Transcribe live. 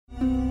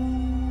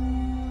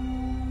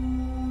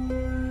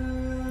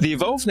The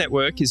Evolve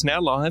Network is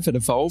now live at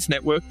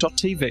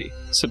evolvenetwork.tv.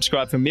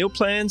 Subscribe for meal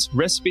plans,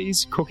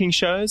 recipes, cooking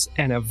shows,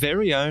 and our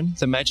very own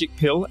The Magic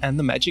Pill and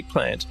The Magic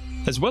Plant,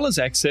 as well as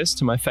access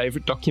to my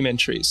favourite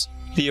documentaries.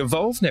 The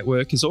Evolve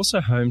Network is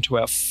also home to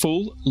our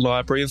full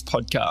library of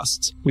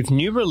podcasts, with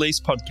new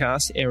release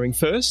podcasts airing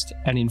first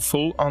and in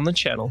full on the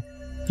channel.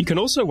 You can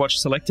also watch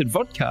selected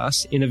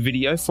vodcasts in a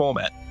video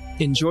format.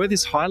 Enjoy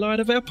this highlight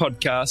of our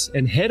podcast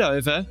and head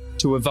over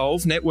to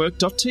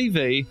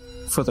evolvenetwork.tv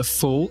for the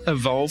full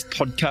Evolve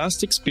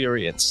podcast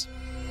experience.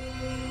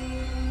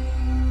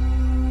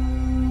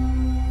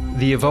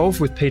 The Evolve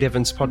with Pete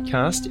Evans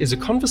podcast is a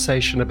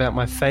conversation about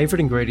my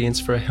favourite ingredients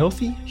for a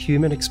healthy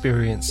human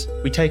experience.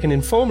 We take an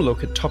informed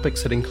look at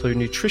topics that include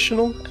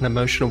nutritional and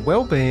emotional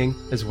well-being,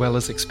 as well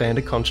as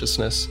expanded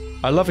consciousness.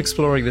 I love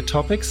exploring the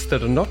topics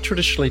that are not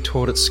traditionally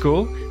taught at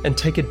school and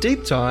take a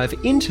deep dive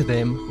into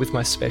them with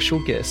my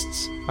special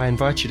guests. I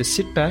invite you to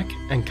sit back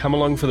and come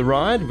along for the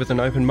ride with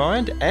an open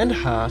mind and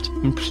heart,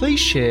 and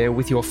please share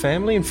with your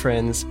family and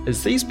friends,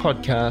 as these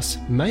podcasts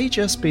may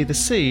just be the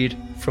seed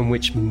from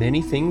which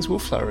many things will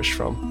flourish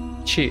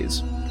from.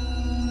 Cheers.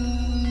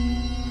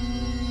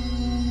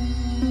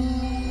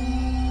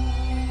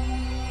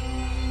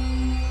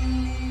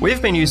 We've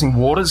been using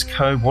Waters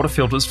Co. water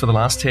filters for the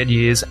last 10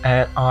 years,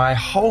 and I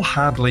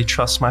wholeheartedly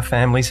trust my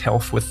family's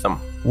health with them.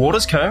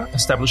 Waters Co.,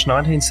 established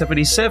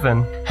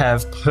 1977,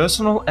 have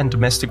personal and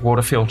domestic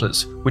water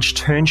filters, which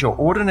turns your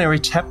ordinary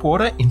tap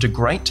water into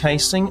great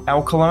tasting,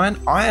 alkaline,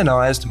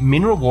 ionized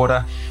mineral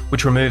water,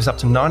 which removes up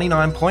to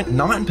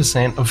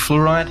 99.9% of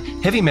fluoride,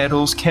 heavy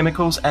metals,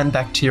 chemicals, and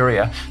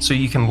bacteria, so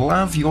you can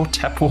love your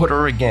tap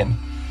water again.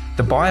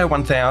 The Bio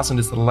 1000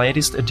 is the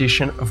latest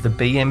edition of the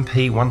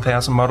BMP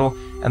 1000 model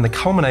and the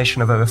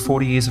culmination of over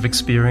 40 years of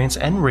experience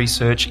and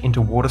research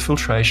into water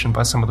filtration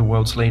by some of the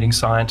world's leading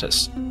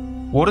scientists.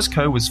 Waters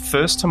Co. was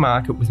first to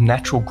market with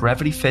natural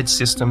gravity-fed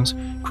systems,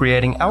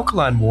 creating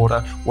alkaline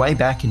water way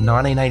back in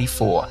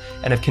 1984,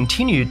 and have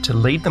continued to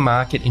lead the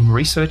market in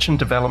research and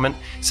development,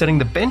 setting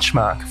the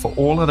benchmark for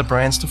all other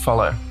brands to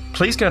follow.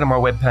 Please go to my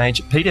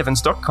webpage,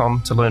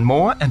 peteevans.com, to learn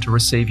more and to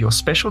receive your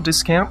special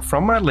discount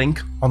from my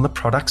link on the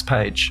products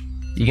page.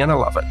 You're going to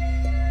love it.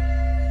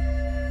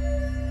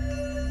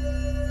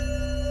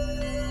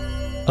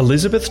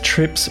 Elizabeth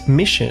Tripp's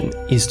mission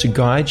is to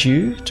guide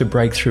you to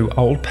break through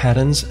old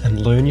patterns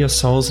and learn your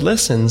soul's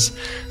lessons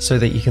so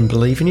that you can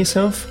believe in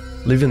yourself,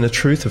 live in the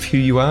truth of who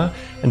you are,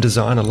 and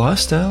design a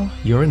lifestyle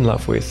you're in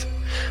love with.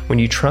 When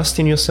you trust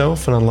in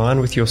yourself and align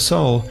with your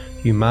soul,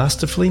 you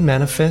masterfully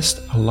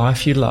manifest a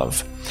life you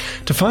love.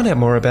 To find out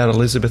more about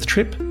Elizabeth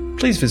Tripp,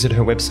 please visit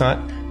her website,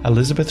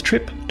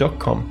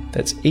 elizabethtripp.com.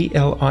 That's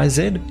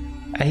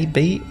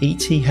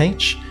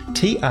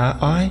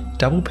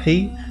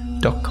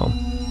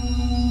ELIZABETHTRIPP.com.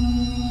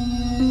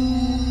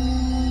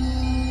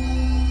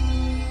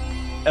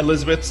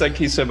 Elizabeth, thank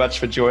you so much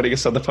for joining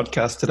us on the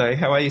podcast today.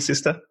 How are you,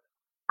 sister?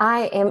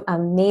 I am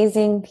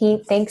amazing,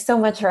 Pete. Thanks so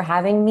much for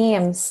having me.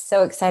 I'm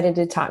so excited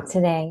to talk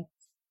today.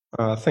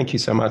 Thank you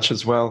so much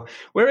as well.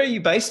 Where are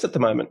you based at the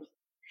moment?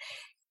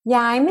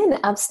 Yeah, I'm in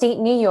upstate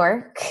New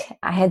York.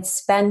 I had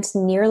spent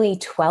nearly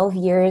 12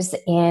 years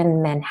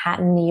in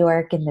Manhattan, New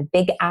York, in the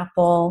Big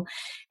Apple.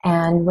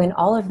 And when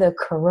all of the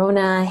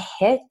corona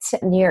hit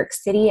New York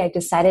City, I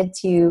decided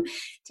to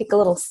take a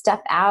little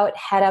step out,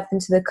 head up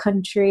into the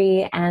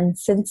country. And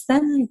since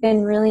then, I've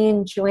been really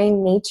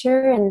enjoying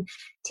nature and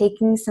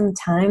taking some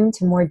time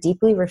to more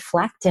deeply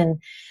reflect and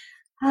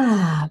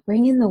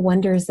bring in the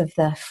wonders of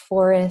the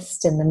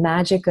forest and the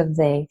magic of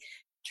the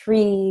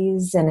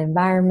trees and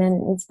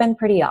environment. It's been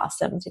pretty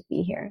awesome to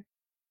be here.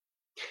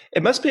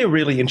 It must be a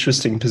really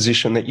interesting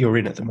position that you're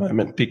in at the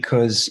moment,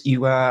 because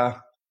you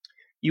wear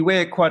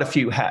quite a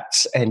few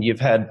hats and you've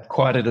had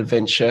quite an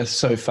adventure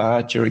so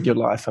far during your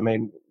life. I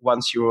mean,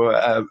 once you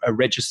were a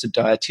registered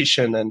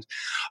dietitian, and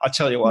I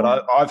tell you what,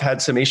 I've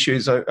had some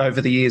issues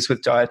over the years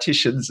with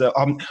dietitians.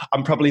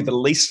 I'm probably the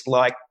least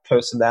liked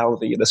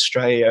personality in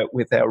Australia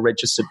with our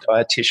registered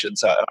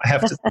dietitians. I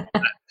have to say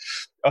that.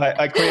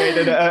 I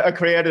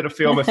created a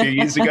film a few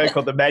years ago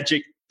called The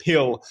Magic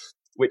Pill,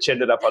 which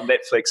ended up on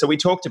Netflix. So we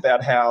talked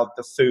about how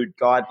the food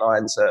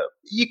guidelines are,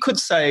 you could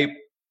say,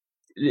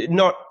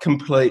 not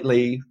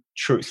completely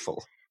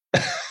truthful.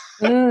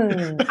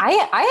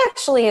 I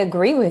actually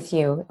agree with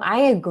you.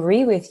 I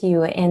agree with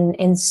you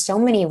in so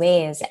many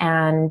ways.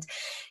 And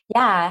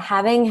yeah,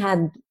 having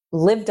had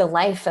lived a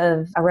life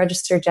of a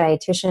registered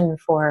dietitian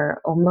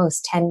for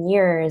almost 10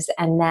 years,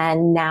 and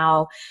then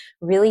now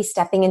really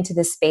stepping into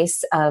the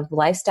space of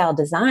lifestyle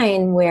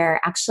design,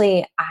 where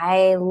actually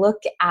I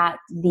look at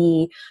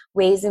the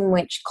ways in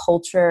which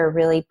culture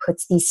really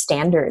puts these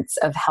standards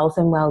of health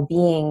and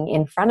well-being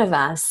in front of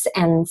us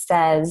and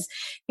says,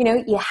 you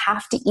know, you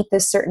have to eat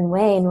this certain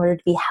way in order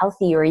to be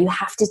healthy, or you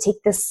have to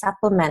take this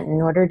supplement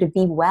in order to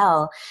be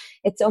well.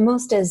 It's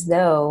almost as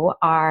though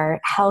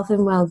our health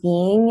and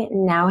well-being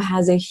now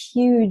has a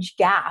huge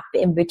gap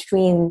in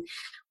between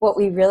what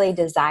we really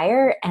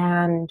desire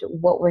and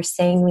what we're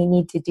saying we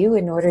need to do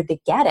in order to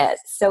get it.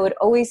 So it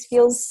always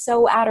feels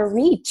so out of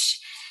reach.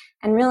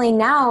 And really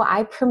now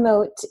I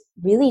promote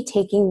really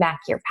taking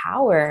back your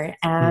power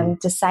and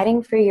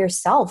deciding for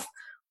yourself,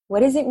 what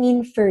does it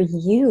mean for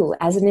you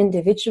as an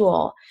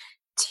individual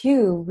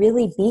to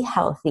really be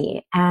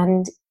healthy?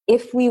 And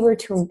if we were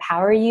to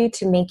empower you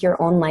to make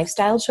your own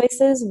lifestyle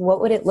choices,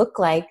 what would it look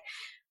like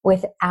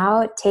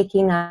without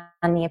taking on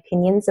the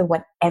opinions of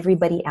what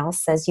everybody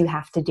else says you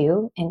have to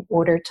do in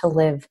order to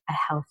live a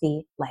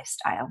healthy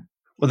lifestyle?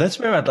 Well, that's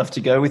where I'd love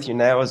to go with you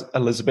now,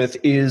 Elizabeth,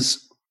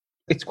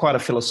 it's quite a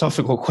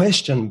philosophical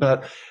question,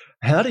 but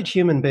how did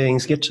human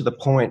beings get to the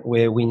point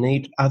where we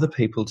need other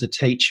people to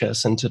teach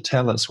us and to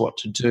tell us what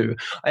to do?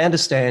 I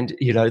understand,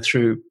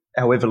 through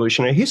our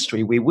evolutionary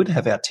history, we would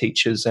have our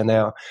teachers and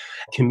our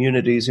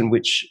communities in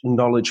which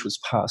knowledge was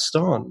passed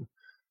on.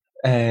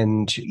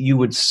 And you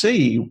would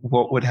see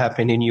what would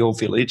happen in your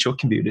village or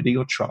community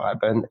or tribe,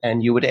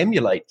 and you would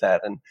emulate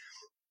that. And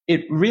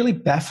it really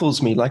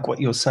baffles me, like what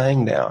you're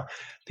saying now.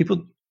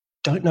 People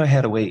don't know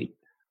how to eat.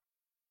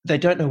 They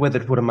don't know whether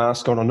to put a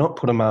mask on or not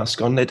put a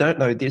mask on. They don't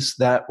know this,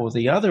 that, or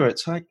the other.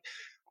 It's like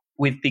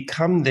we've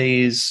become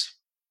these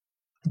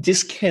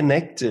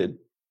disconnected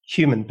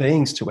human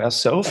beings to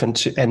ourselves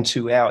and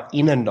to our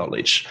inner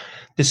knowledge.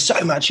 There's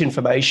so much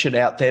information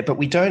out there, but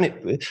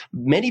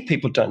many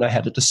people don't know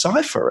how to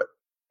decipher it.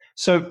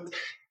 So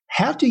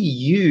how do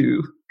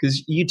you,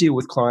 because you deal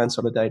with clients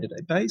on a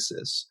day-to-day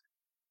basis,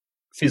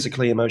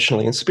 physically,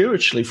 emotionally, and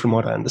spiritually, from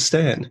what I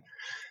understand.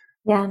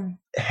 Yeah.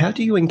 How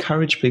do you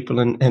encourage people?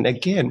 And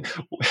again,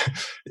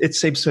 it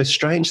seems so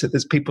strange that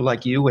there's people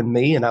like you and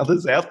me and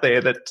others out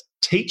there that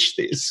teach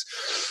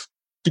this,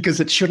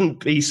 because it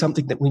shouldn't be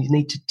something that we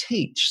need to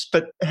teach.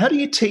 But how do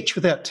you teach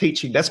without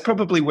teaching? That's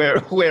probably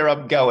where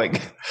I'm going.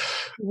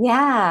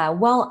 Yeah.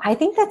 Well, I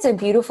think that's a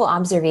beautiful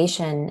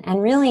observation.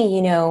 And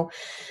really,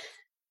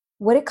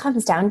 what it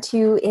comes down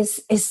to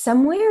is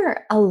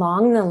somewhere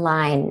along the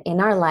line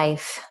in our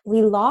life,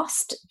 we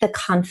lost the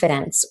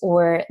confidence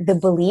or the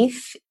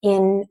belief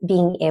in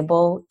being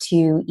able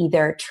to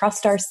either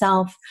trust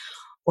ourselves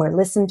or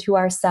listen to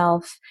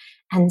ourselves.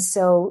 And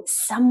so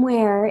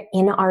somewhere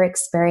in our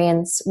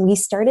experience, we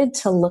started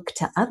to look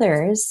to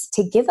others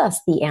to give us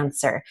the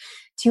answer,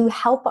 to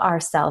help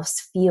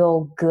ourselves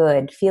feel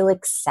good, feel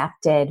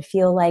accepted,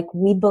 feel like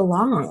we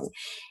belong.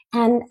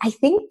 And I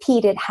think,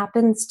 Pete, it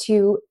happens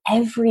to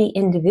every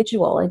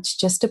individual. It's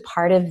just a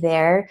part of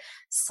their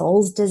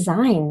soul's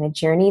design, the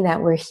journey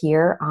that we're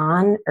here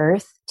on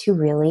earth to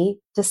really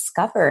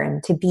discover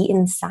and to be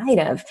inside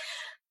of.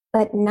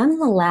 But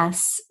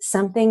nonetheless,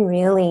 something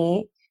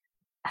really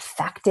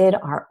affected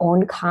our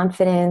own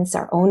confidence,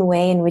 our own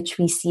way in which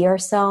we see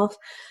ourselves.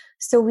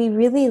 So we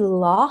really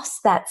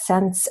lost that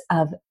sense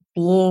of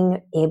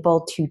being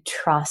able to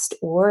trust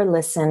or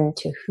listen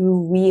to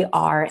who we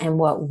are and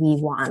what we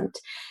want.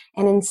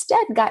 And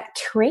instead got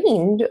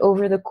trained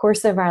over the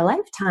course of our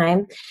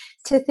lifetime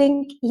to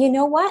think, you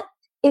know what?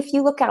 If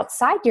you look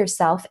outside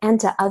yourself and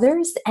to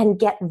others and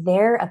get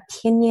their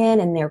opinion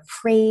and their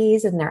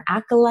praise and their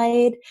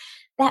accolade,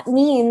 that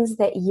means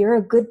that you're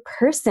a good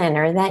person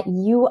or that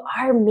you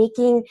are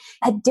making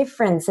a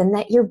difference and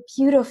that you're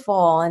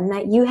beautiful and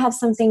that you have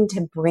something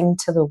to bring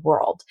to the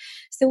world.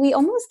 So we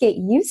almost get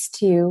used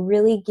to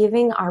really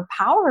giving our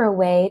power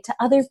away to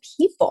other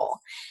people.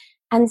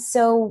 And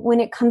so when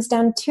it comes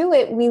down to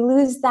it, we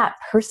lose that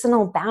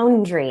personal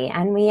boundary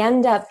and we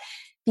end up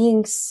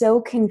being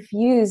so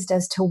confused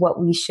as to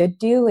what we should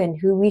do and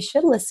who we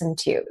should listen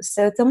to.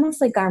 So it's almost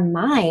like our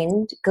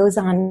mind goes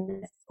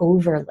on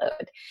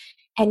overload.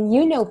 And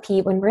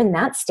Pete, when we're in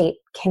that state,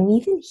 can we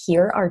even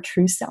hear our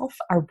true self,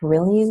 our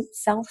brilliant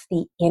self,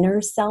 the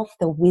inner self,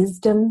 the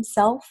wisdom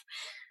self?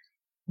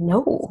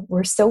 No,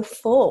 we're so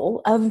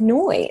full of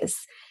noise.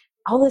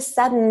 All of a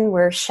sudden,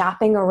 we're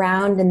shopping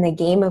around in the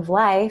game of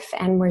life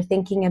and we're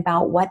thinking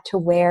about what to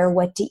wear,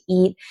 what to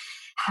eat,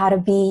 how to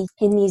be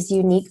in these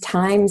unique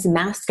times,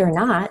 masked or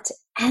not.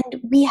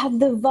 And we have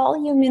the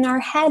volume in our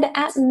head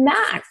at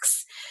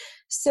max.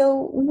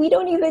 So we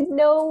don't even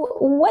know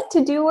what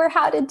to do or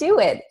how to do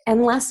it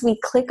unless we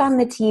click on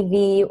the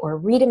TV or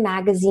read a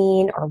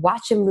magazine or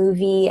watch a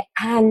movie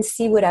and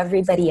see what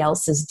everybody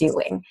else is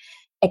doing.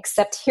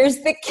 Except here's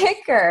the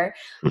kicker.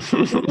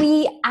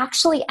 We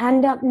actually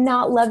end up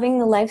not loving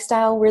the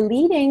lifestyle we're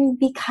leading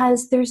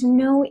because there's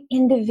no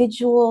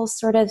individual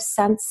sort of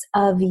sense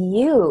of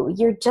you.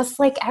 You're just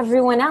like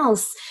everyone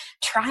else,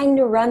 trying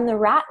to run the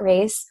rat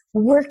race,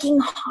 working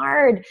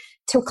hard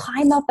to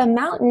climb up a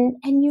mountain,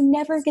 and you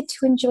never get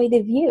to enjoy the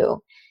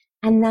view.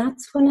 And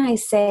that's when I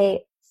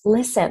say,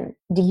 listen,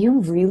 do you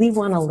really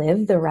want to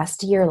live the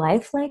rest of your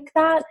life like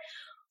that?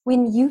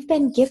 When you've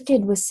been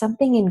gifted with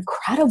something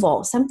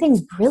incredible,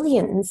 something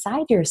brilliant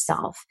inside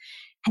yourself.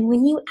 And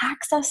when you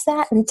access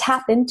that and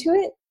tap into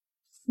it,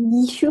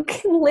 you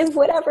can live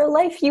whatever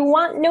life you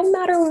want, no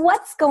matter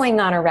what's going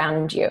on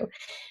around you.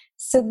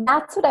 So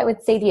that's what I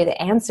would say to you,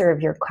 the answer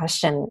of your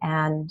question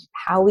and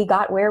how we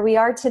got where we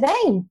are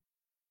today.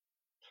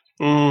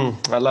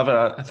 I love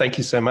it. Thank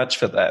you so much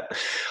for that.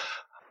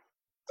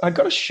 I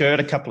got a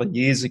shirt a couple of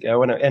years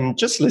ago, and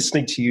just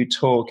listening to you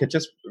talk, it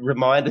just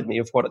reminded me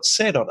of what it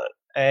said on it.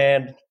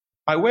 And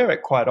I wear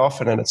it quite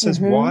often, and it says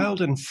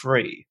wild and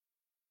free.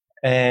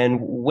 And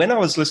when I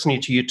was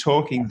listening to you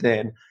talking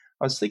then,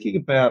 I was thinking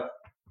about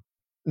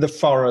the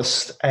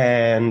forest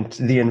and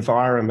the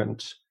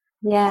environment.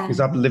 Yeah. Because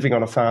I'm living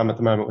on a farm at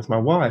the moment with my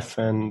wife,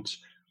 and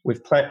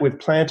we've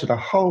planted a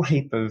whole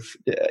heap of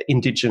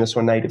indigenous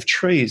or native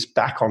trees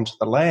back onto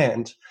the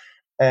land.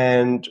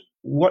 And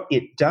what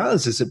it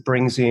does is it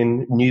brings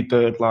in new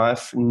bird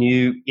life,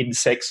 new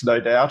insects, no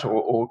doubt,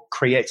 or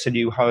creates a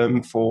new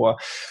home for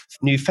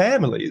new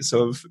families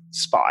of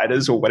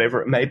spiders or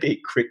whatever it may be,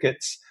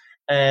 crickets.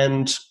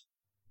 And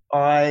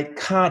I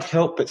can't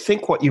help but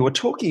think what you were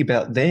talking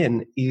about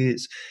then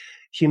is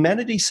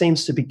humanity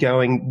seems to be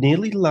going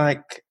nearly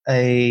like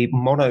a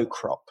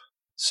monocrop,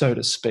 so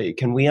to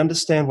speak. And we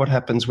understand what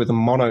happens with a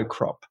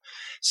monocrop,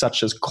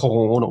 such as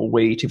corn or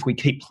wheat. If we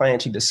keep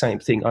planting the same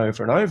thing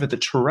over and over, the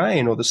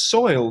terrain or the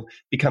soil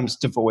becomes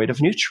devoid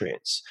of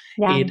nutrients.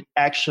 Yeah. It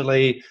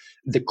actually,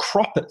 the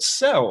crop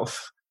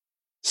itself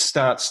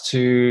starts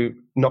to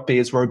not be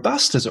as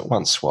robust as it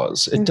once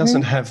was. It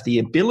doesn't have the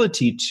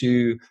ability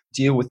to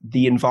deal with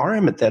the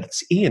environment that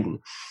it's in.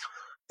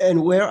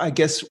 And where I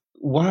guess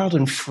wild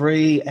and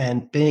free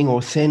and being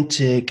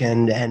authentic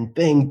and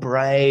being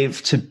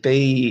brave to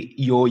be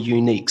your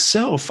unique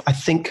self, I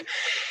think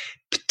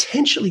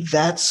potentially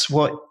that's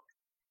where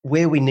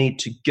we need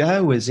to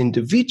go as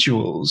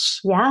individuals.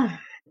 Yeah.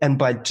 And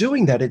by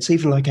doing that, it's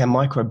even like our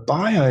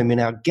microbiome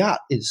in our gut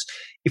is,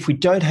 if we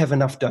don't have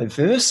enough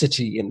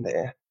diversity in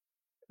there,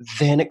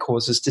 then it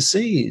causes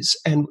disease.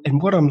 And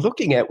what I'm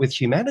looking at with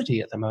humanity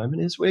at the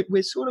moment is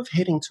we're sort of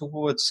heading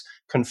towards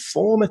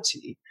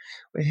conformity.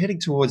 We're heading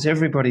towards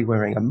everybody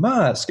wearing a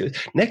mask.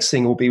 Next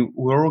thing will be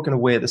we're all going to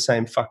wear the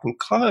same fucking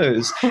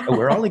clothes, and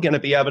we're only going to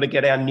be able to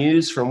get our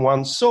news from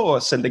one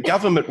source, and the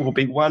government will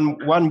be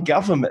one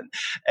government.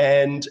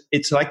 And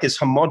it's like this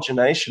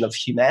homogenation of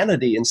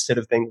humanity instead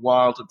of being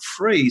wild and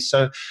free.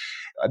 So,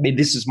 I mean,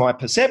 this is my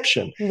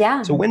perception.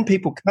 Yeah. So when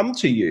people come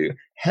to you,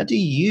 how do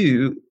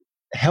you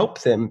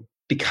help them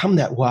become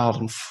that wild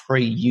and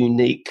free,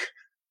 unique,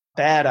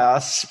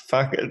 badass,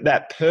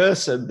 that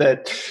person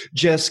that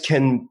just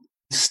can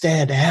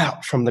stand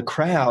out from the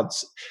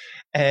crowds?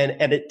 And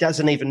it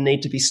doesn't even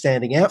need to be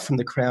standing out from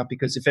the crowd,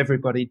 because if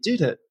everybody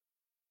did it,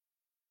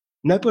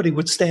 nobody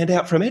would stand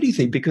out from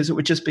anything, because it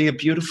would just be a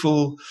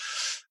beautiful,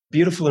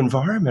 beautiful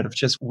environment of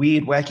just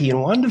weird, wacky,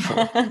 and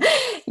wonderful.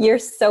 You're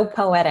so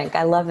poetic.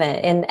 I love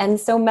it. And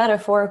so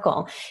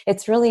metaphorical.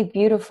 It's really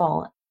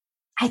beautiful.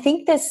 I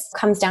think this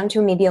comes down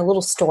to maybe a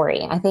little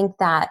story. I think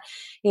that,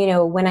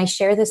 when I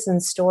share this in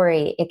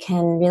story, it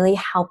can really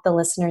help the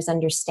listeners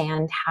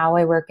understand how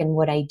I work and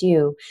what I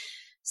do.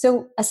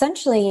 So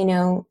essentially,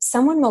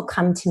 someone will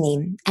come to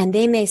me and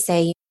they may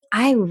say,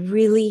 I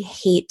really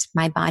hate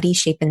my body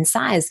shape and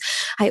size.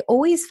 I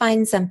always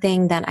find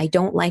something that I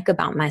don't like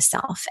about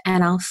myself.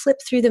 And I'll flip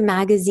through the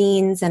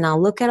magazines and I'll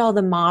look at all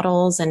the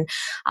models and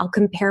I'll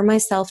compare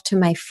myself to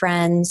my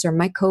friends or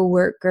my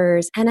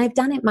coworkers. And I've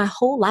done it my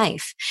whole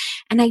life.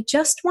 And I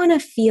just want to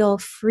feel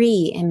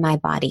free in my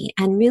body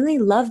and really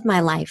love my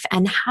life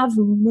and have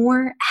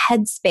more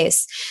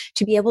headspace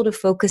to be able to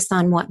focus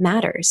on what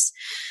matters.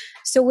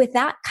 So with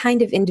that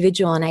kind of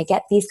individual, and I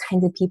get these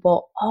kinds of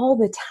people all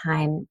the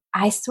time,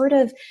 I sort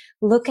of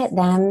look at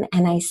them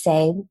and I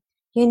say,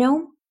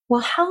 well,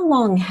 how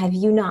long have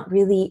you not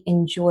really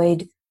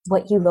enjoyed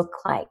what you look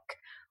like?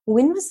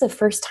 When was the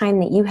first time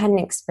that you had an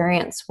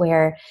experience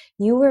where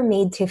you were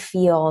made to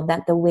feel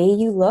that the way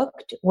you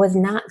looked was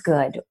not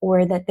good,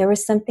 or that there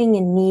was something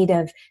in need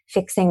of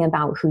fixing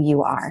about who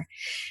you are?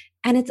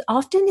 And it's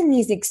often in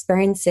these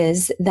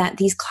experiences that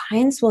these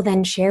clients will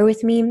then share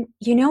with me,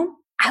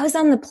 I was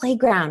on the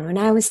playground when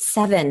I was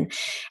 7,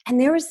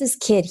 and there was this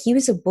kid, he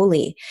was a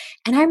bully.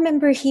 And I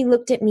remember he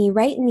looked at me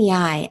right in the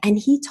eye and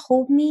he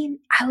told me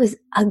I was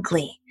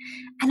ugly,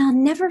 and I'll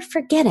never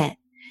forget it.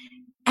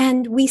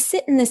 And we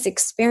sit in this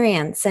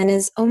experience, and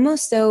it's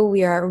almost though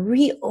we are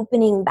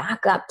reopening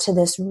back up to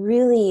this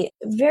really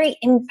very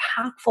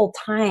impactful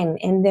time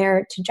in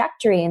their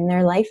trajectory, in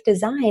their life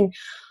design,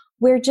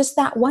 where just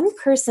that one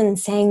person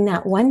saying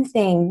that one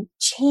thing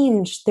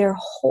changed their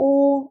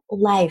whole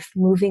life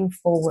moving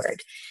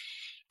forward.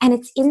 And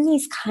it's in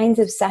these kinds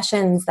of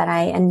sessions that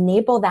I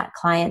enable that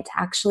client to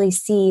actually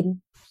see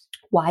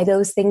why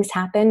those things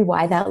happen,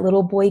 why that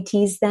little boy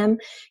teased them,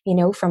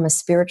 from a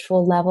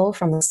spiritual level,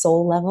 from a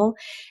soul level,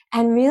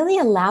 and really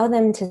allow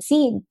them to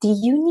see, do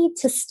you need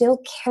to still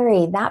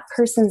carry that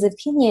person's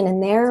opinion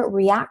and their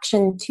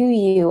reaction to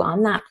you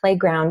on that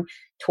playground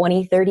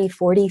 20, 30,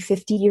 40,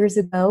 50 years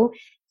ago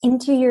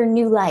into your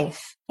new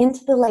life, into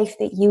the life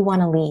that you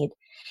want to lead?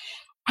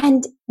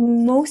 And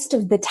most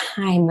of the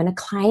time, when a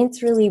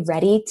client's really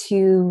ready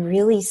to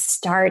really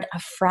start a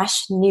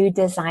fresh new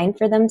design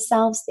for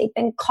themselves, they've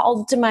been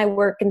called to my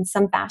work in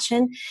some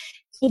fashion,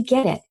 you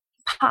get it,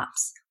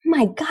 pops. Oh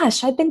my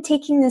gosh, I've been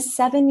taking this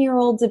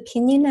 7-year-old's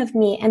opinion of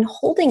me and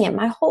holding it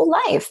my whole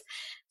life.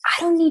 I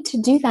don't need to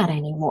do that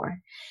anymore.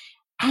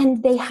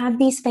 And they have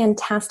these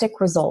fantastic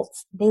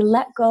results. They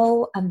let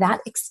go of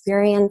that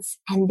experience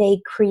and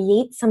they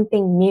create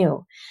something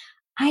new.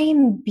 I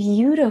am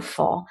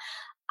beautiful.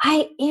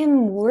 I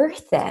am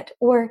worth it.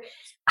 Or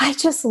I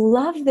just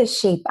love the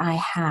shape I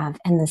have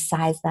and the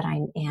size that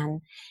I'm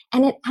in.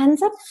 And it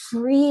ends up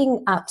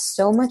freeing up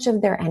so much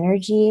of their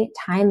energy,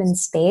 time, and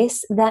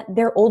space that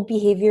their old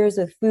behaviors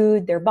with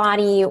food, their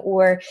body,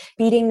 or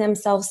beating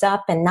themselves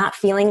up and not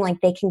feeling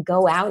like they can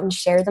go out and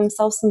share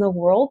themselves in the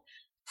world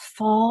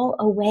fall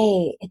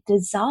away. It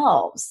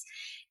dissolves.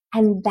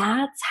 And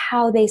that's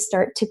how they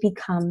start to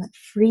become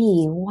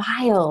free,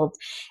 wild,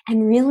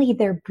 and really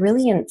their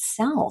brilliant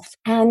self.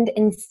 And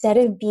instead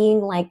of being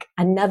like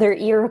another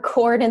ear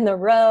cord in the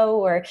row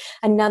or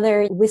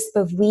another wisp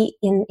of wheat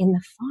in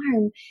the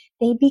farm,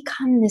 they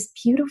become this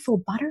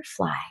beautiful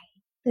butterfly,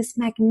 this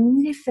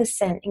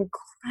magnificent,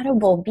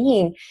 incredible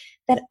being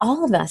that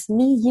all of us,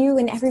 me, you,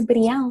 and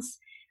everybody else,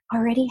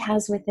 already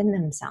has within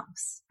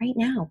themselves right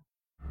now.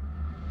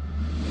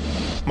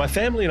 My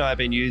family and I have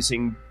been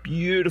using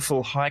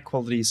beautiful,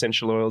 high-quality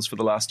essential oils for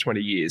the last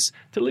 20 years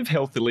to live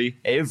healthily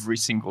every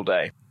single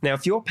day. Now,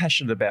 if you're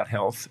passionate about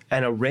health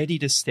and are ready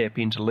to step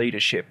into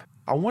leadership,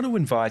 I want to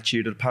invite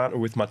you to partner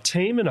with my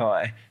team and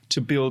I to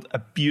build a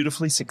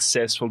beautifully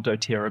successful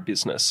doTERRA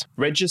business.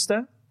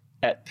 Register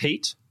at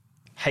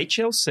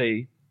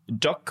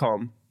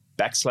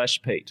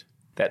petehlc.com/Pete.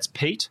 That's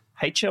Pete,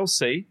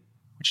 HLC,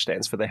 which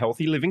stands for the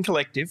Healthy Living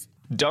Collective,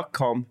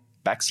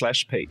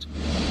 .com/Pete.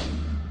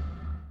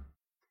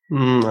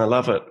 I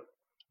love it.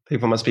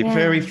 People must be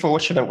very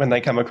fortunate when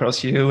they come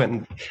across you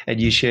and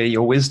you share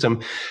your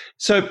wisdom.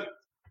 So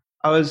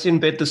I was in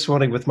bed this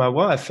morning with my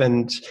wife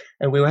and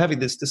we were having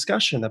this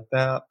discussion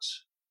about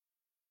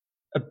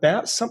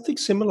something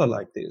similar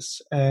like this.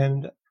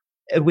 And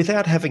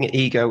without having an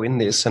ego in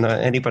this, and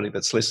anybody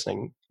that's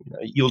listening,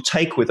 you'll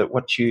take with it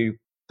what you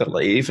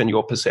believe and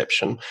your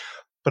perception.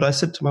 But I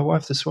said to my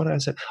wife this morning, I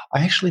said,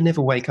 I actually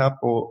never wake up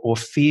or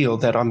feel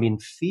that I'm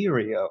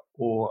inferior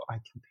or I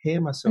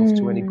compare myself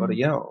to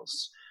anybody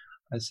else.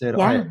 I said,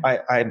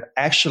 I'm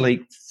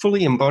actually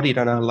fully embodied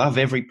and I love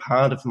every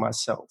part of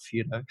myself.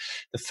 The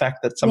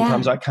fact that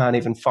sometimes I can't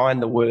even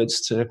find the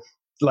words to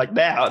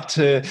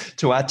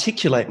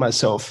articulate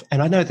myself.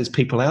 And I know there's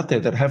people out there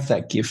that have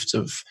that gift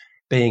of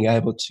being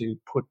able to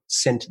put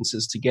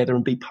sentences together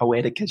and be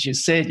poetic, as you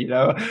said.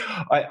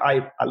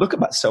 I look at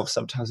myself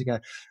sometimes and go,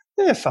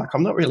 yeah, fuck,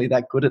 I'm not really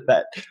that good at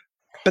that.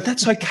 But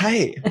that's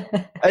okay.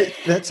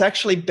 That's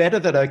actually better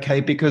than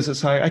okay, because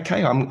it's like,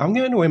 okay, I'm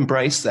going to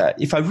embrace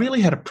that. If I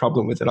really had a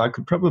problem with it, I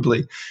could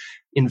probably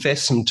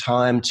invest some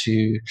time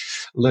to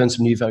learn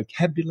some new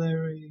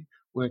vocabulary,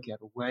 work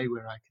out a way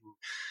where I can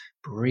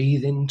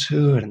breathe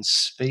into it and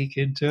speak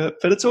into it.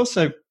 But it's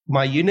also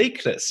my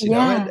uniqueness, you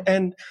know,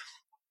 and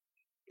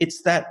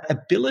it's that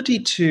ability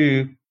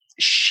to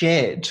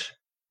shed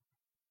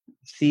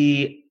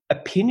the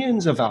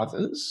opinions of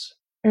others.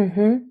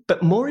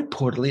 But more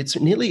importantly,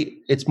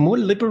 it's more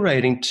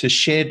liberating to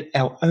shed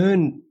our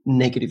own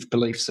negative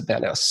beliefs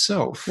about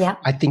ourselves.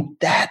 I think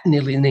that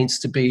nearly needs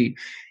to be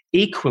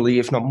equally,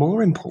 if not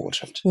more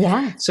important.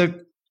 So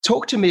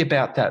talk to me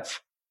about that.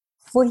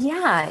 Well,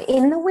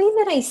 in the way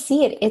that I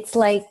see it, it's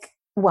like,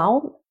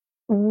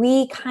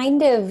 we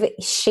kind of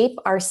shape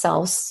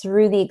ourselves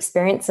through the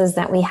experiences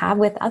that we have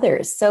with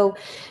others. So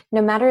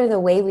no matter the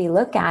way we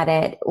look at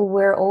it,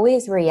 we're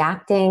always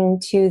reacting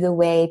to the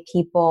way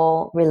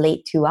people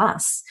relate to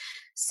us.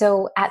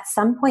 So at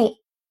some point,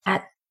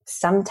 at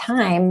some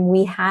time,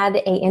 we had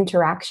an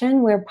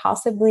interaction where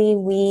possibly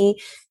we,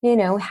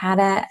 had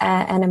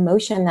an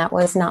emotion that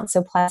was not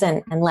so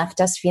pleasant and left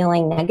us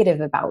feeling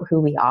negative about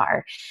who we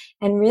are.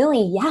 And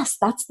really, yes,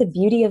 that's the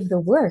beauty of the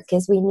work,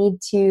 is we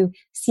need to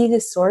see the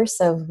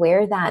source of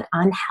where that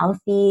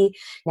unhealthy,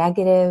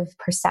 negative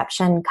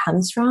perception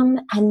comes from.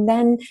 And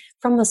then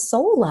from a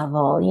soul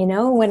level,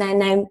 when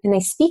I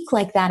speak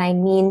like that, I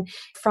mean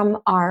from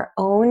our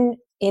own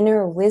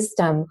inner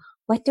wisdom.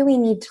 What do we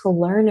need to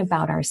learn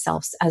about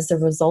ourselves as a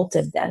result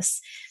of this?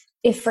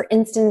 If, for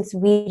instance,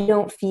 we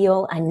don't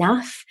feel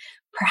enough,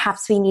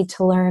 perhaps we need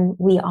to learn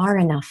we are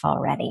enough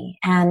already.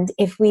 And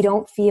if we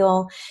don't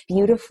feel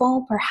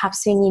beautiful,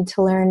 perhaps we need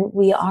to learn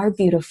we are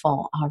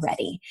beautiful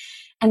already.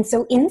 And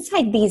so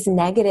inside these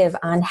negative,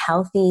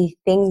 unhealthy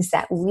things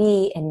that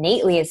we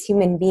innately as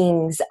human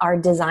beings are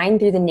designed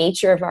through the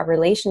nature of our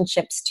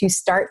relationships to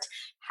start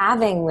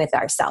having with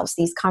ourselves,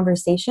 these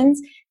conversations,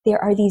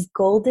 there are these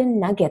golden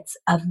nuggets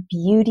of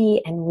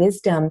beauty and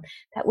wisdom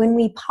that when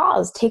we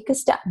pause, take a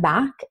step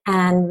back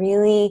and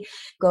really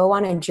go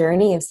on a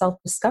journey of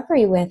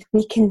self-discovery with,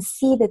 we can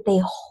see that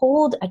they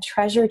hold a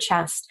treasure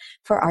chest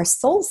for our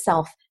soul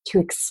self to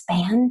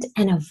expand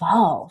and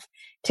evolve,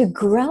 to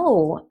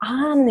grow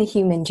on the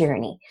human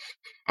journey.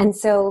 And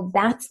so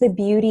that's the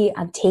beauty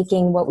of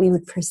taking what we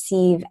would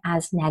perceive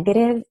as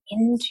negative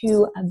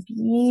into a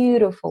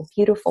beautiful,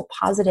 beautiful,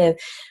 positive,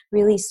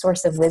 really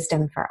source of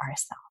wisdom for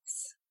ourselves.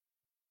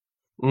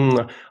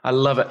 I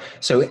love it.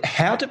 So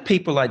how do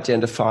people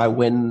identify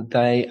when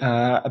they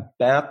are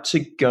about to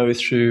go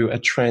through a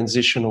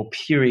transitional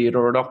period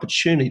or an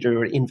opportunity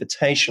or an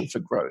invitation for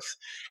growth?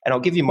 And I'll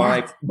give you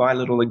my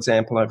little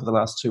example over the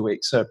last 2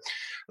 weeks. So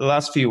the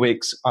last few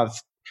weeks,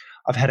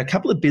 I've had a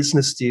couple of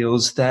business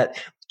deals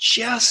that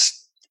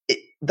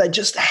they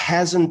just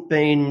hasn't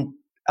been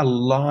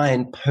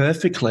aligned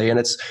perfectly. And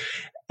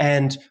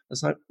I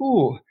was like,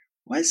 oh,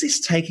 why is this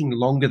taking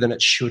longer than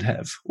it should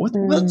have?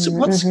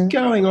 What's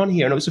going on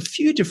here? And it was a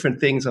few different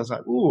things. I was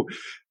like, oh,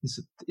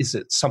 is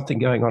it something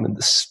going on in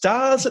the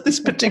stars at this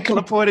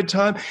particular point in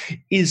time?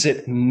 Is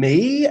it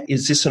me?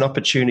 Is this an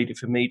opportunity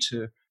for me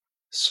to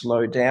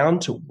slow down,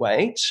 to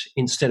wait,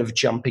 instead of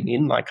jumping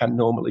in like I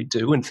normally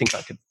do and think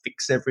I can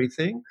fix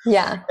everything?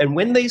 Yeah. And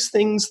when these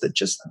things that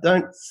just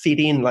don't fit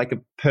in like a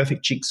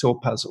perfect jigsaw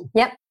puzzle,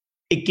 yep,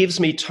 it gives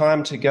me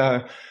time to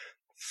go,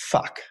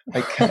 fuck,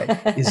 okay,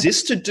 is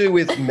this to do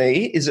with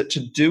me? Is it to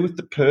do with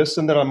the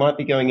person that I might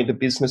be going into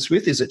business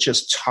with? Is it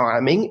just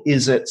timing?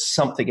 Is it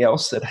something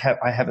else that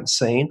I haven't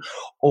seen?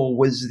 Or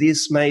was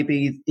this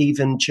maybe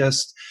even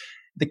just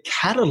the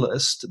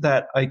catalyst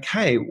that,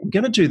 okay, we're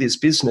going to do this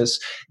business.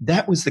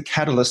 That was the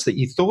catalyst that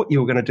you thought you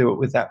were going to do it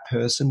with that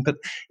person, but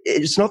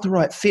it's not the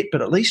right fit.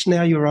 But at least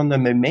now you're on the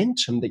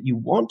momentum that you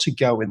want to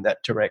go in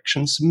that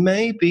direction. So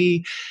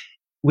maybe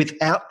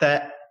without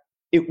that,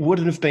 it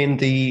wouldn't have been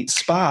the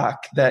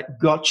spark that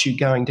got you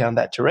going down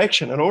that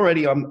direction. And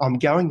already I'm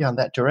going down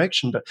that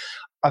direction, but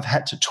I've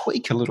had to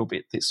tweak a little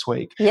bit this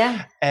week.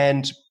 Yeah.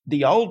 And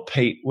the old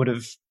Pete would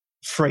have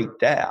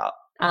freaked out.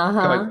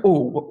 Going,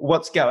 oh,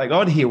 what's going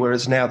on here?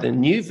 Whereas now the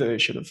new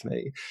version of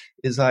me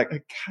is like,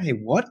 okay,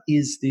 what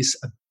is this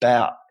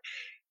about?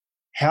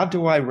 How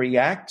do I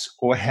react,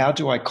 or how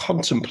do I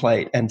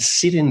contemplate and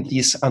sit in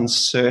this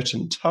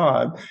uncertain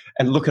time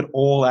and look at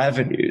all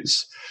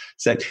avenues?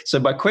 So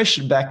my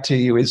question back to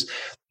you is,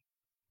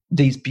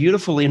 these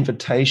beautiful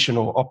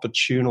invitational,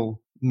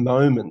 opportunal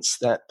moments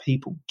that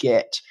people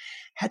get,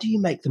 how do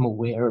you make them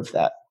aware of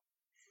that?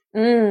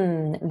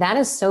 That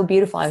is so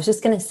beautiful. I was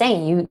just going to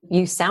say,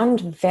 you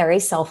sound very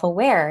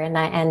self-aware,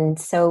 and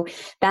so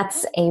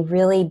that's a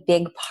really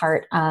big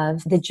part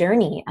of the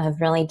journey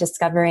of really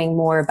discovering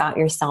more about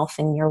yourself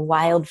and your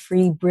wild,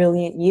 free,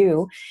 brilliant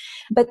you.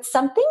 But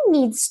something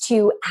needs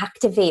to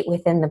activate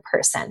within the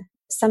person.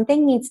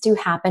 Something needs to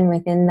happen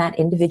within that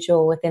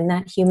individual, within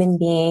that human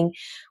being,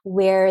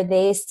 where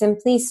they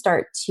simply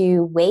start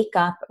to wake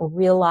up,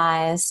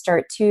 realize,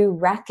 start to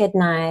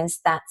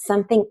recognize that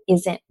something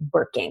isn't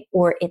working,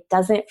 or it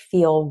doesn't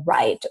feel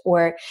right,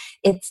 or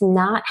it's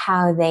not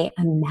how they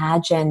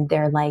imagine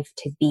their life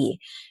to be.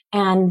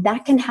 And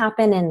that can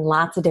happen in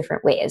lots of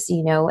different ways.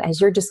 You know,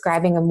 as you're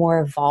describing a more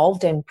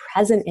evolved and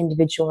present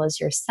individual as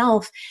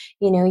yourself,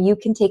 you know, you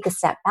can take a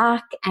step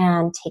back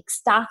and take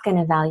stock and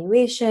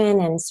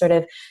evaluation and sort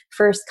of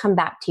first come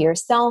back to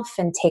yourself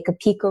and take a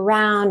peek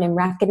around and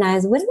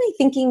recognize, what am I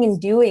thinking and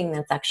doing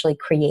that's actually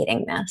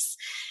creating this?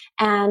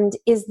 And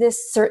is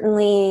this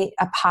certainly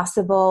a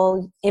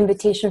possible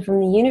invitation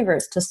from the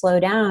universe to slow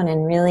down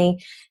and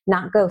really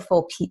not go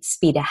full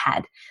speed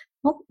ahead?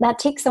 Well, that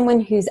takes someone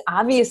who's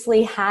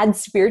obviously had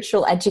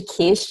spiritual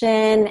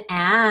education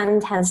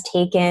and has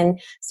taken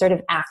sort of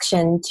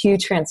action to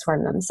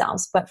transform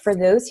themselves. But for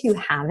those who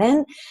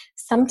haven't,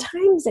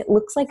 sometimes it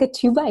looks like a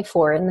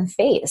 2x4 in the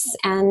face.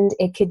 And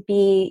it could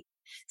be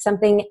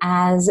something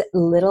as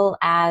little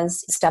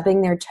as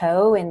stubbing their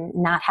toe and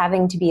not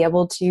having to be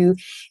able to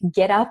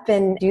get up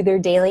and do their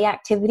daily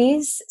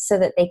activities so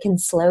that they can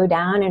slow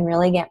down and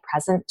really get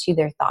present to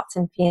their thoughts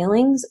and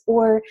feelings,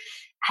 or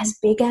as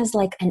big as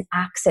like an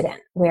accident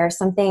where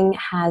something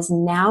has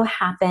now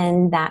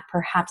happened that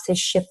perhaps has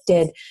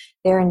shifted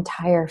their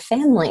entire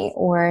family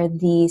or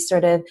the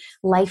sort of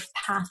life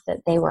path that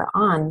they were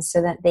on,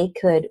 so that they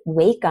could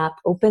wake up,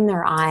 open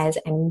their eyes,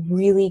 and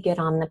really get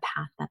on the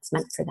path that's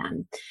meant for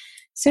them.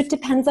 So it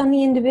depends on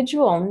the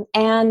individual,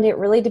 and it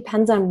really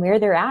depends on where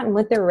they're at and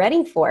what they're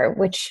ready for,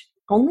 which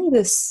only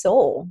the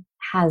soul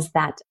has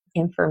that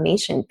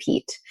information,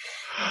 Pete.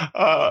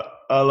 I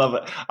love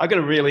it. I got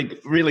a really,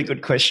 really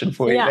good question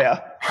for you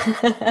now.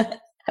 I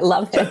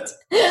love it.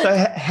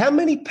 So how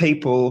many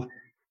people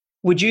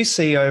would you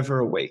see over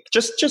a week,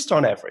 just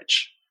on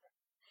average?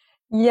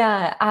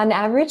 Yeah, on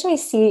average, I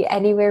see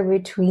anywhere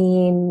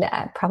between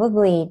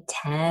probably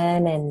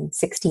 10 and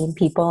 16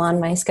 people on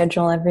my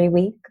schedule every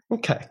week.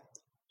 Okay.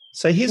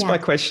 So here's my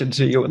question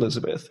to you,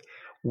 Elizabeth.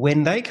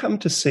 When they come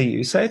to see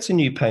you, say it's a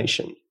new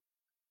patient,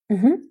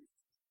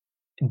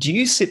 do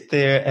you sit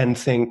there and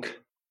think,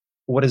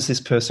 what has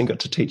this person got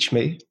to teach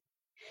me?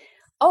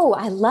 Oh,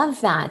 I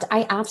love that.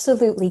 I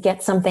absolutely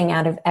get something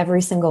out of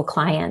every single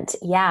client.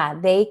 Yeah,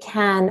 they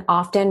can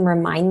often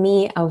remind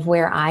me of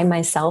where I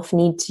myself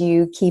need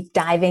to keep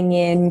diving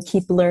in,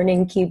 keep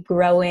learning, keep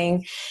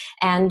growing,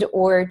 and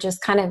or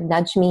just kind of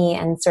nudge me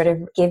and sort of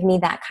give me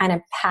that kind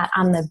of pat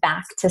on the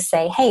back to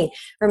say, hey,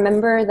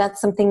 remember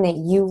that's something that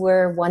you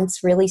were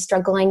once really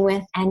struggling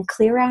with, and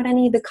clear out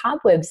any of the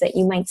cobwebs that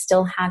you might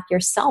still have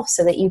yourself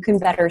so that you can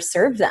better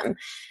serve them.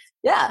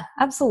 Yeah,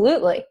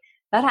 absolutely.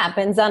 That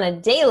happens on a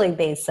daily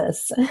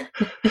basis.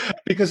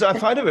 Because I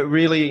find it a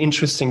really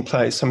interesting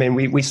place. I mean,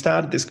 we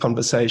started this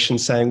conversation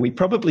saying we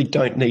probably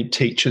don't need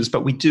teachers,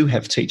 but we do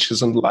have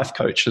teachers and life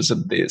coaches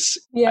and this.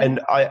 Yeah.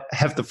 And I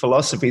have the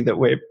philosophy that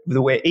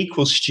we're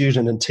equal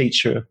student and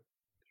teacher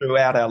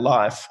throughout our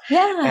life.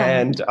 Yeah.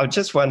 And I'm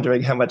just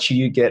wondering how much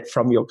you get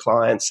from your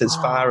clients as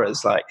far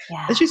as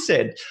as you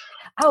said.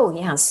 Oh,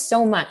 yeah,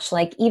 so much.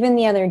 Like even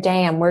the other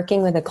day, I'm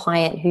working with a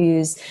client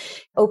who's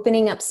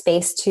opening up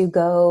space to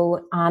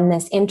go on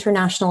this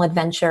international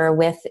adventure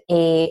with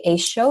a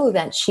show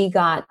that she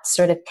got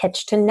sort of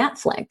pitched to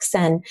Netflix.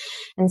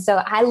 And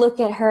so I look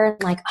at her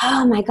like,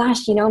 oh my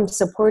gosh, I'm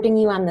supporting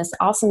you on this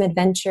awesome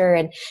adventure.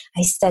 And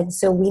I said,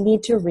 so we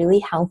need to really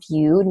help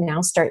you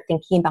now start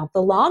thinking about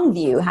the long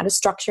view, how to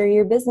structure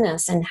your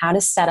business and how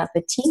to set up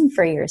a team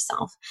for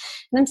yourself.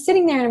 And I'm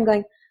sitting there and I'm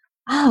going,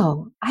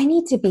 oh, I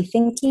need to be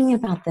thinking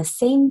about the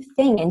same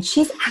thing. And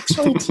she's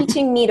actually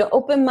teaching me to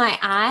open my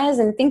eyes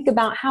and think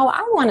about how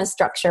I want to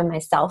structure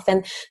myself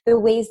and the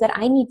ways that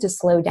I need to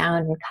slow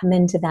down and come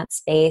into that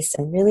space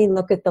and really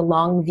look at the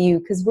long view,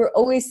 because we're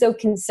always so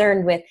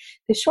concerned with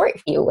the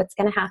short view, what's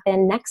going to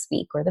happen next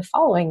week or the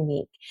following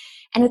week.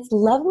 And it's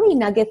lovely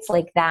nuggets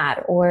like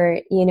that.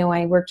 Or,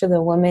 I worked with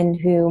a woman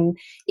who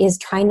is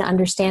trying to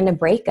understand a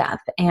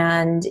breakup.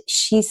 And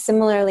she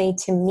similarly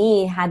to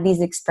me had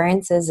these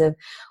experiences of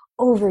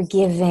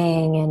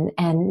overgiving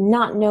and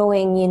not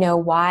knowing,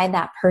 why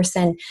that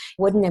person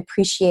wouldn't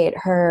appreciate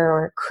her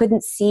or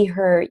couldn't see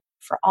her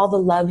for all the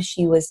love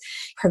she was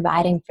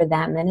providing for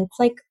them. And it's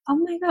like, oh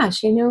my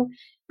gosh,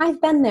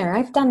 I've been there,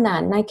 I've done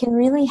that. And I can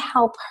really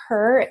help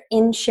her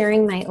in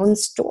sharing my own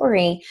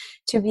story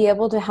to be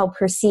able to help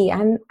her see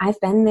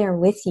I've been there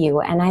with you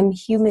and I'm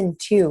human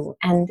too.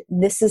 And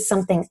this is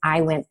something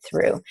I went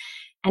through.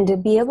 And to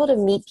be able to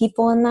meet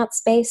people in that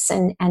space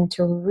and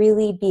to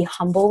really be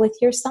humble with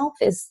yourself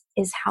is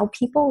how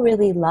people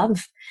really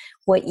love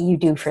what you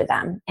do for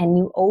them. And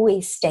you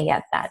always stay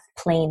at that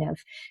plane of,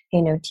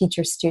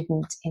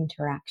 teacher-student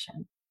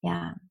interaction.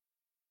 Yeah.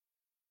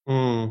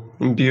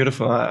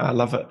 Beautiful. I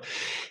love it.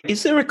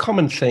 Is there a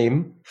common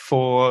theme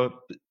for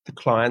the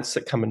clients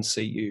that come and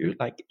see you?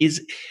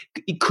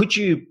 Could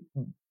you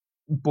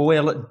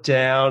boil it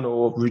down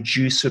or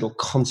reduce it or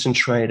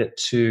concentrate it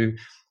to,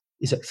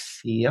 is it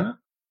fear?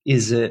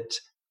 Is it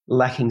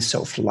lacking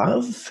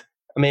self-love?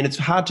 I mean, it's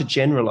hard to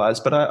generalize,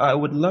 but I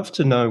would love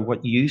to know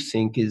what you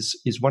think is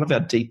one of our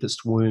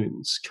deepest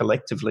wounds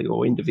collectively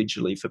or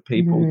individually for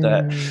people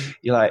that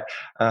you're like,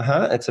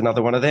 it's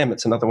another one of them,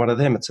 it's another one of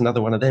them, it's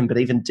another one of them. But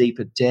even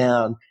deeper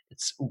down,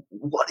 it's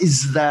what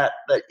is that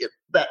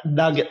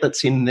nugget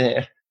that's in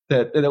there,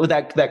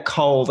 that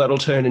coal that'll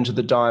turn into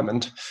the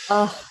diamond?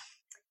 Oh,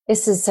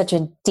 this is such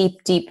a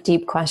deep, deep,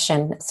 deep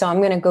question. So I'm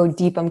going to go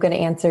deep. I'm going to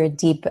answer it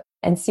deep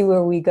and see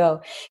where we go.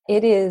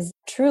 It's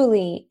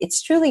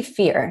truly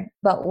fear.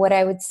 But what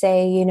I would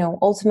say,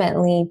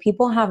 ultimately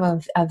people have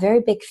a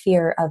very big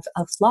fear of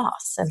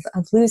loss,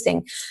 of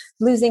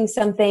losing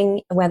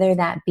something, whether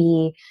that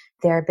be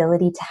their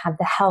ability to have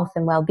the health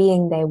and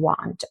well-being they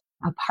want,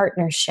 a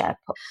partnership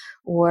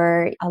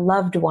or a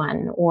loved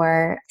one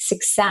or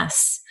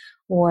success,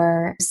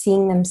 or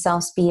seeing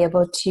themselves be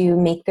able to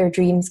make their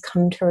dreams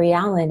come to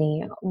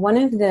reality. One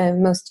of the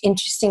most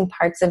interesting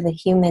parts of the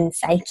human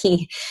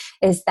psyche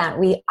is that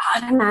we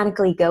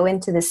automatically go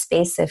into the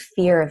space of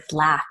fear of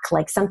lack,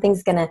 like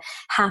something's going to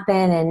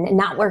happen and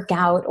not work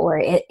out, or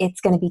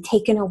it's going to be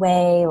taken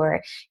away, or,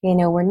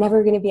 we're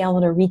never going to be able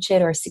to reach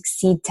it or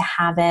succeed to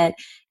have it.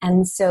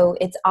 And so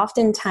it's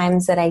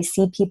oftentimes that I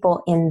see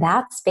people in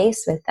that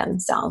space with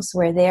themselves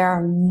where they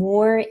are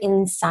more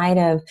inside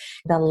of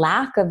the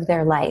lack of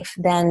their life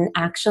than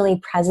actually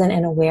present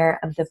and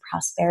aware of the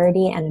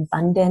prosperity and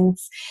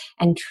abundance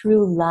and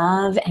true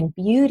love and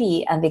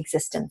beauty of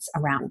existence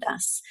around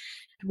us.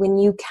 When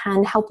you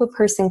can help a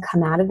person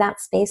come out of that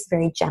space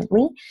very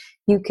gently,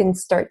 you can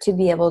start to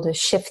be able to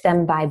shift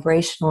them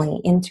vibrationally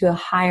into a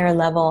higher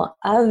level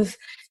of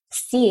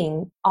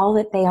seeing all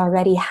that they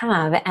already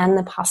have and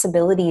the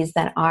possibilities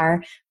that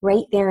are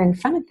right there in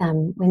front of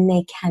them when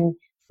they can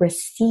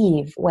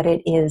receive what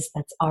it is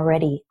that's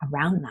already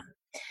around them.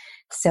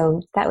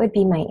 So that would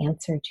be my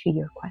answer to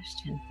your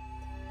question.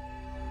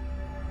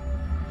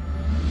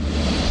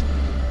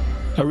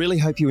 I really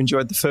hope you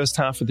enjoyed the first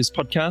half of this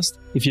podcast.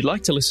 If you'd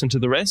like to listen to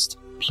the rest,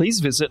 please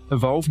visit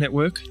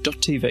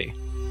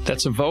evolvenetwork.tv.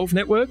 That's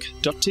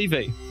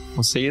evolvenetwork.tv.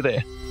 We'll see you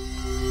there.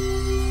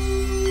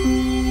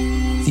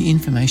 The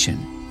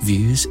information,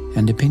 views,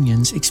 and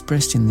opinions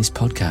expressed in this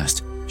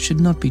podcast should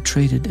not be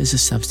treated as a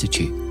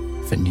substitute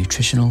for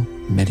nutritional,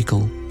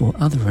 medical, or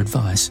other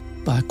advice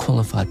by a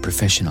qualified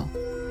professional.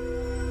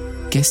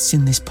 Guests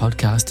in this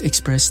podcast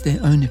express their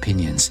own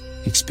opinions,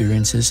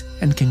 experiences,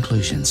 and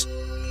conclusions.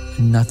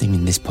 Nothing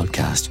in this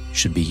podcast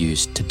should be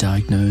used to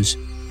diagnose,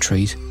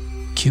 treat,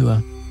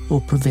 cure,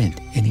 or prevent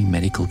any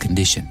medical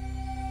condition.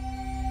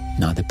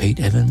 Neither Pete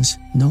Evans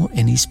nor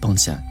any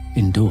sponsor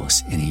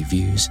endorse any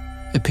views,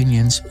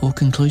 opinions, or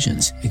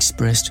conclusions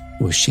expressed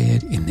or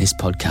shared in this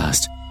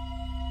podcast.